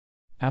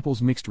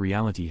Apple's mixed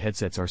reality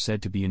headsets are said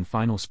to be in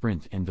final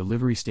sprint and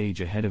delivery stage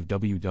ahead of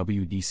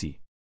WWDC.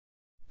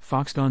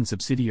 Foxconn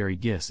subsidiary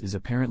GIS is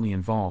apparently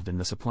involved in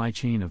the supply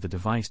chain of the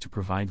device to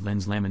provide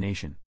lens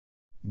lamination.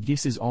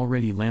 GIS is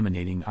already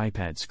laminating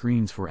iPad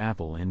screens for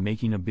Apple and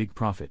making a big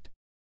profit.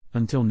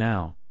 Until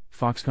now,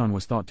 Foxconn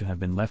was thought to have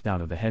been left out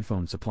of the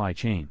headphone supply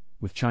chain,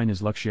 with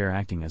China's Luxshare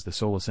acting as the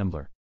sole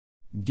assembler.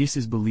 GIS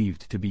is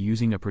believed to be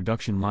using a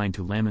production line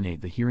to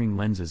laminate the hearing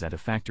lenses at a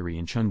factory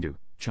in Chengdu,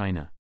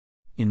 China.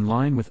 In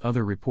line with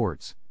other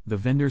reports, the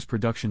vendor's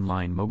production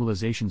line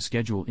mobilization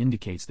schedule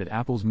indicates that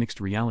Apple's mixed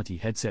reality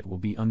headset will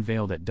be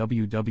unveiled at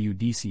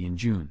WWDC in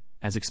June,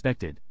 as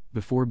expected,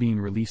 before being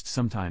released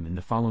sometime in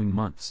the following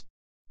months.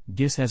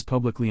 GIS has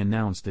publicly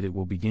announced that it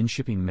will begin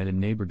shipping Meta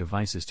Neighbor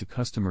devices to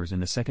customers in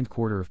the second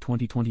quarter of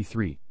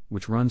 2023,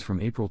 which runs from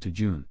April to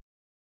June.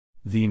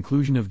 The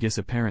inclusion of GIS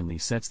apparently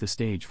sets the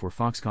stage for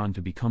Foxconn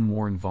to become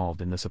more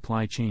involved in the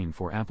supply chain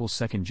for Apple's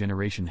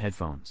second-generation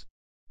headphones.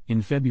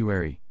 In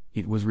February,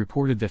 it was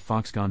reported that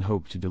Foxconn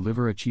hoped to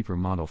deliver a cheaper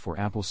model for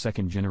Apple's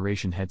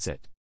second-generation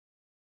headset.